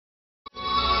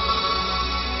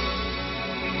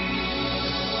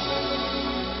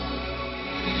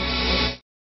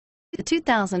The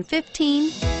 2015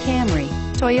 Camry.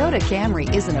 Toyota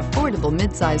Camry is an affordable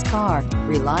midsize car,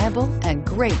 reliable and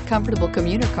great comfortable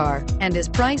commuter car, and is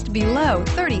priced below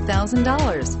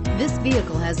 $30,000. This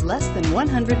vehicle has less than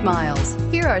 100 miles.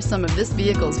 Here are some of this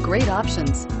vehicle's great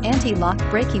options: anti-lock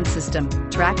braking system,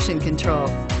 traction control,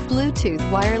 Bluetooth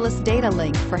wireless data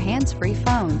link for hands-free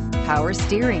phone, power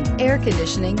steering, air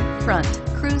conditioning, front,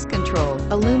 cruise control,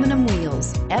 aluminum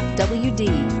wheels, FWD,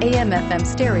 AM/FM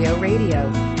stereo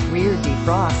radio, rear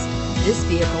defrost. This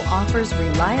vehicle offers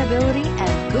reliability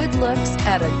and good looks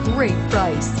at a great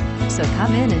price. So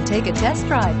come in and take a test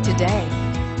drive today.